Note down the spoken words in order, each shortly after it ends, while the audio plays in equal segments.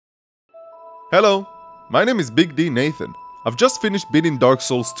Hello, my name is Big D Nathan. I've just finished beating Dark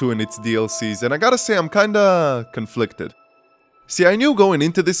Souls 2 and its DLCs, and I gotta say I'm kinda conflicted. See, I knew going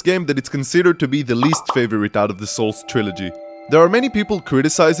into this game that it's considered to be the least favorite out of the Souls trilogy. There are many people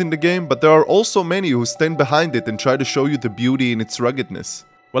criticizing the game, but there are also many who stand behind it and try to show you the beauty in its ruggedness.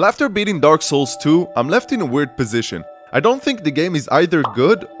 Well, after beating Dark Souls 2, I'm left in a weird position. I don't think the game is either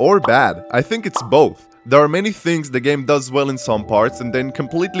good or bad, I think it's both. There are many things the game does well in some parts and then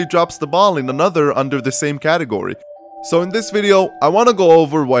completely drops the ball in another under the same category. So in this video, I want to go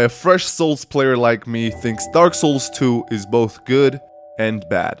over why a fresh Souls player like me thinks Dark Souls 2 is both good and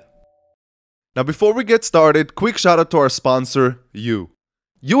bad. Now before we get started, quick shout out to our sponsor, You.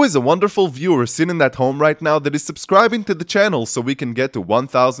 You is a wonderful viewer sitting at home right now that is subscribing to the channel so we can get to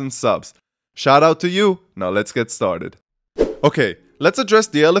 1000 subs. Shout out to you, now let's get started. Okay, let's address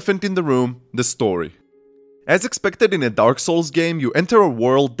the elephant in the room, the story. As expected in a Dark Souls game, you enter a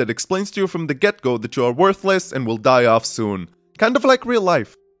world that explains to you from the get-go that you are worthless and will die off soon. Kind of like real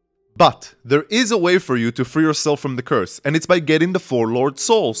life. But there is a way for you to free yourself from the curse, and it's by getting the 4 Lord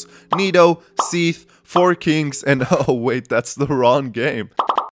Souls. Nito, Seath, 4 Kings, and oh wait, that's the wrong game.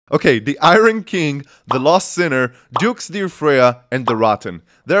 Okay, the Iron King, the Lost Sinner, Dukes Dear Freya, and the Rotten.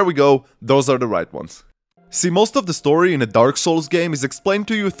 There we go, those are the right ones. See, most of the story in a Dark Souls game is explained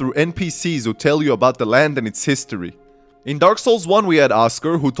to you through NPCs who tell you about the land and its history. In Dark Souls 1 we had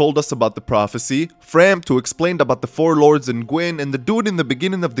Oscar, who told us about the prophecy, Frampt, who explained about the 4 lords and Gwyn, and the dude in the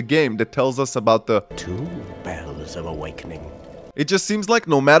beginning of the game that tells us about the 2 bells of awakening. It just seems like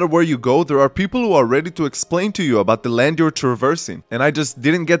no matter where you go, there are people who are ready to explain to you about the land you're traversing. And I just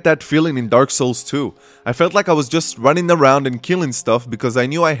didn't get that feeling in Dark Souls 2. I felt like I was just running around and killing stuff because I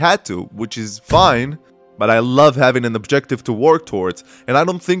knew I had to, which is fine. But I love having an objective to work towards, and I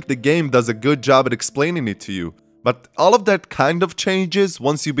don't think the game does a good job at explaining it to you. But all of that kind of changes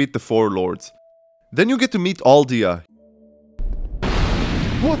once you beat the 4 lords. Then you get to meet Aldia.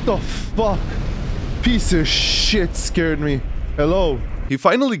 What the fuck? Piece of shit scared me. Hello. He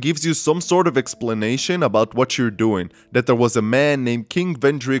finally gives you some sort of explanation about what you're doing. That there was a man named King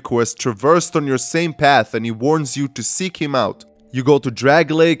Vendrick who has traversed on your same path and he warns you to seek him out. You go to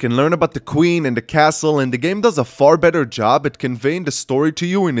Drag Lake and learn about the Queen and the castle, and the game does a far better job at conveying the story to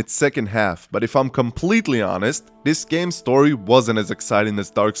you in its second half. But if I'm completely honest, this game's story wasn't as exciting as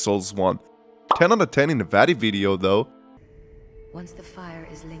Dark Souls 1. 10 out of 10 in the Vati video though. Once the fire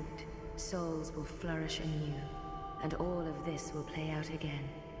is linked, souls will flourish anew, and all of this will play out again.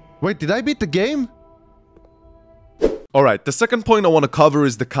 Wait, did I beat the game? Alright, the second point I want to cover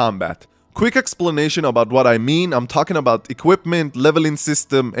is the combat. Quick explanation about what I mean. I'm talking about equipment, leveling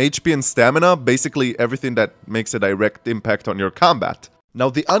system, HP and stamina, basically everything that makes a direct impact on your combat. Now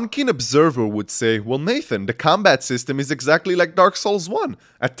the unkeen observer would say, well Nathan, the combat system is exactly like Dark Souls 1.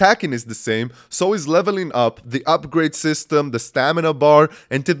 Attacking is the same, so is leveling up, the upgrade system, the stamina bar,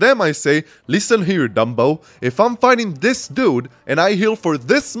 and to them I say, listen here Dumbo, if I'm fighting this dude and I heal for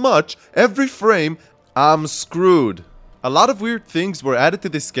this much every frame, I'm screwed. A lot of weird things were added to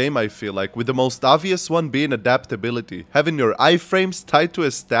this game, I feel like, with the most obvious one being adaptability. Having your iframes tied to a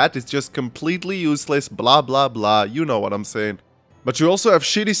stat is just completely useless, blah blah blah, you know what I'm saying. But you also have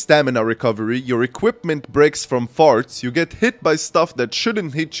shitty stamina recovery, your equipment breaks from farts, you get hit by stuff that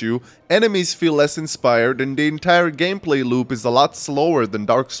shouldn't hit you, enemies feel less inspired, and the entire gameplay loop is a lot slower than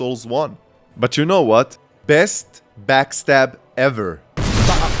Dark Souls 1. But you know what? Best backstab ever.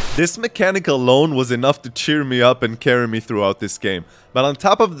 This mechanic alone was enough to cheer me up and carry me throughout this game. But on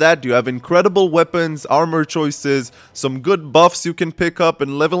top of that, you have incredible weapons, armor choices, some good buffs you can pick up,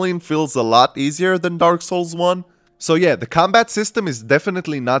 and leveling feels a lot easier than Dark Souls 1. So yeah, the combat system is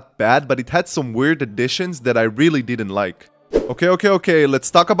definitely not bad, but it had some weird additions that I really didn't like. Okay,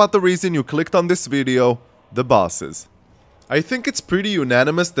 let's talk about the reason you clicked on this video, the bosses. I think it's pretty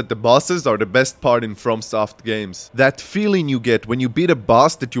unanimous that the bosses are the best part in FromSoft games. That feeling you get when you beat a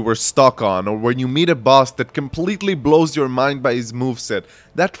boss that you were stuck on, or when you meet a boss that completely blows your mind by his moveset.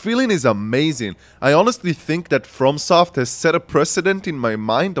 That feeling is amazing. I honestly think that FromSoft has set a precedent in my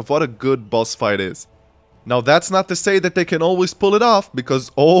mind of what a good boss fight is. Now that's not to say that they can always pull it off,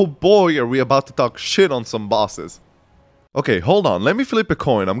 because oh boy are we about to talk shit on some bosses. Okay, hold on, let me flip a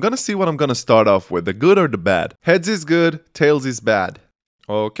coin. I'm gonna see what I'm gonna start off with, the good or the bad. Heads is good, tails is bad.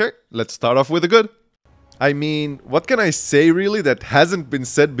 Okay, let's start off with the good. I mean, what can I say really that hasn't been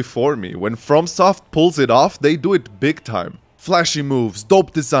said before me? When FromSoft pulls it off, they do it big time. Flashy moves,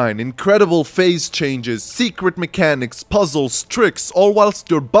 dope design, incredible phase changes, secret mechanics, puzzles, tricks, all whilst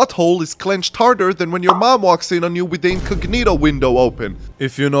your butthole is clenched harder than when your mom walks in on you with the incognito window open.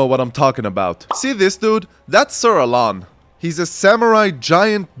 If you know what I'm talking about. See this dude? That's Sir Alan. He's a samurai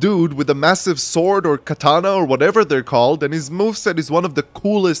giant dude with a massive sword or katana or whatever they're called, and his moveset is one of the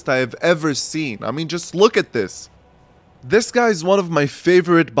coolest I have ever seen. I mean, just look at this. This guy is one of my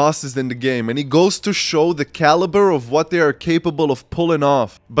favorite bosses in the game, and he goes to show the caliber of what they are capable of pulling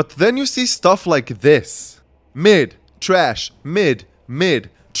off. But then you see stuff like this. Mid, trash, mid, mid,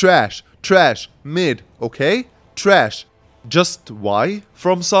 trash, trash, mid, okay? Trash. Just why,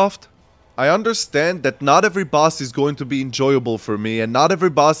 FromSoft? I understand that not every boss is going to be enjoyable for me, and not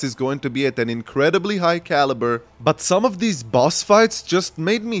every boss is going to be at an incredibly high caliber, but some of these boss fights just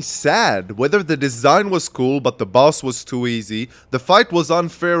made me sad. Whether the design was cool but the boss was too easy, the fight was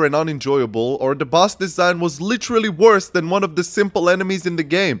unfair and unenjoyable, or the boss design was literally worse than one of the simple enemies in the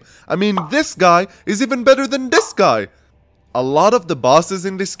game. I mean, this guy is even better than this guy! A lot of the bosses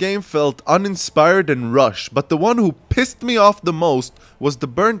in this game felt uninspired and rushed, but the one who pissed me off the most was the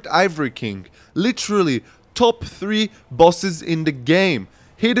Burnt Ivory King. Literally, top 3 bosses in the game,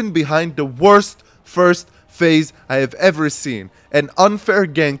 hidden behind the worst first phase I have ever seen. An unfair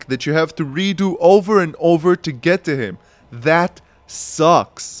gank that you have to redo over and over to get to him. That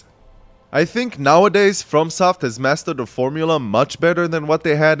sucks. I think nowadays FromSoft has mastered the formula much better than what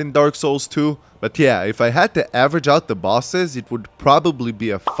they had in Dark Souls 2. But yeah, if I had to average out the bosses, it would probably be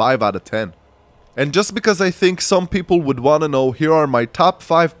a 5 out of 10. And just because I think some people would want to know, here are my top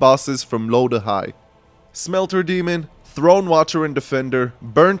 5 bosses from low to high. Smelter Demon, Throne Watcher and Defender,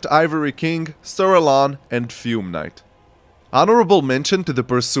 Burnt Ivory King, Suralan, and Fume Knight. Honorable mention to the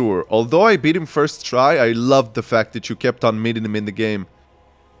Pursuer. Although I beat him first try, I loved the fact that you kept on meeting him in the game.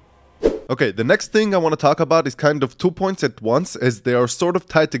 Okay, the next thing I want to talk about is kind of 2 points at once, as they are sort of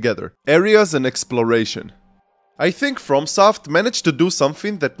tied together. Areas and exploration. I think FromSoft managed to do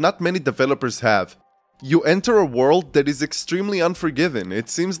something that not many developers have. You enter a world that is extremely unforgiving. It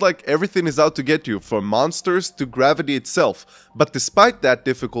seems like everything is out to get you, from monsters to gravity itself. But despite that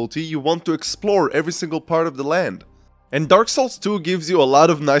difficulty, you want to explore every single part of the land. And Dark Souls 2 gives you a lot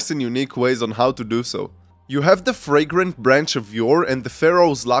of nice and unique ways on how to do so. You have the Fragrant Branch of Yore and the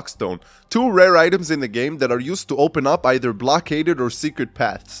Pharaoh's Lockstone, 2 rare items in the game that are used to open up either blockaded or secret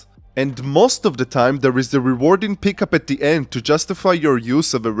paths. And most of the time there is a rewarding pickup at the end to justify your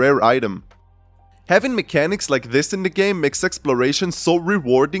use of a rare item. Having mechanics like this in the game makes exploration so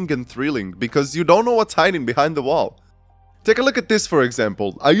rewarding and thrilling, because you don't know what's hiding behind the wall. Take a look at this, for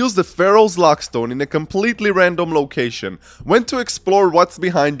example. I used the Pharaoh's Lockstone in a completely random location, went to explore what's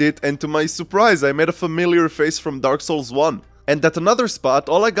behind it, and to my surprise I met a familiar face from Dark Souls 1. And at another spot,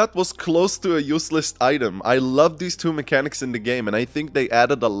 all I got was close to a useless item. I love these 2 mechanics in the game, and I think they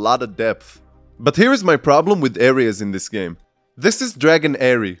added a lot of depth. But here is my problem with areas in this game. This is Dragon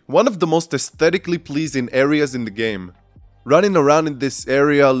Airy, one of the most aesthetically pleasing areas in the game. Running around in this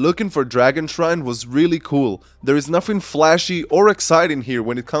area looking for Dragon Shrine was really cool. There is nothing flashy or exciting here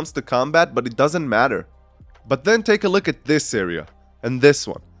when it comes to combat, but it doesn't matter. But then take a look at this area, and this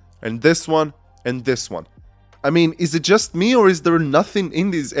one, and this one, and this one. I mean, is it just me, or is there nothing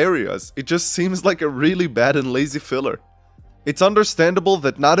in these areas? It just seems like a really bad and lazy filler. It's understandable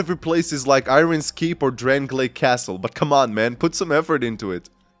that not every place is like Iron's Keep or Drangley Castle, but come on man, put some effort into it.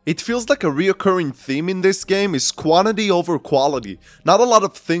 It feels like a reoccurring theme in this game is quantity over quality. Not a lot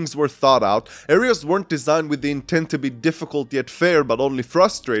of things were thought out, areas weren't designed with the intent to be difficult yet fair but only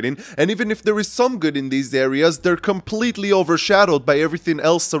frustrating, and even if there is some good in these areas, they're completely overshadowed by everything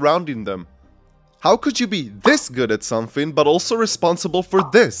else surrounding them. How could you be this good at something but also responsible for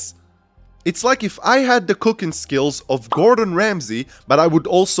this? It's like if I had the cooking skills of Gordon Ramsay, but I would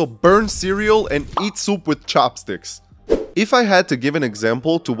also burn cereal and eat soup with chopsticks. If I had to give an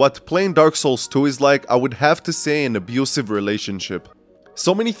example to what playing Dark Souls 2 is like, I would have to say an abusive relationship.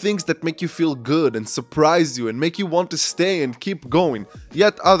 So many things that make you feel good and surprise you and make you want to stay and keep going,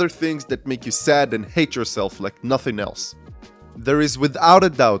 yet other things that make you sad and hate yourself like nothing else. There is without a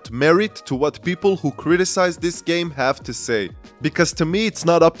doubt merit to what people who criticize this game have to say, because to me it's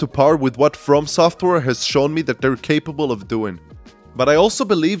not up to par with what From Software has shown me that they're capable of doing. But I also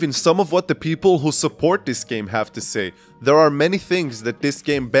believe in some of what the people who support this game have to say. There are many things that this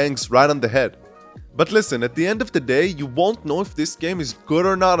game bangs right on the head. But listen, at the end of the day, you won't know if this game is good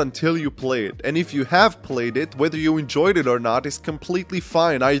or not until you play it. And if you have played it, whether you enjoyed it or not is completely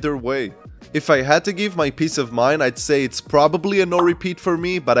fine either way. If I had to give my peace of mind, I'd say it's probably a no repeat for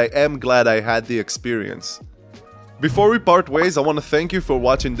me, but I am glad I had the experience. Before we part ways, I want to thank you for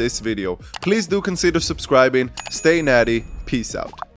watching this video. Please do consider subscribing. Stay natty. Peace out.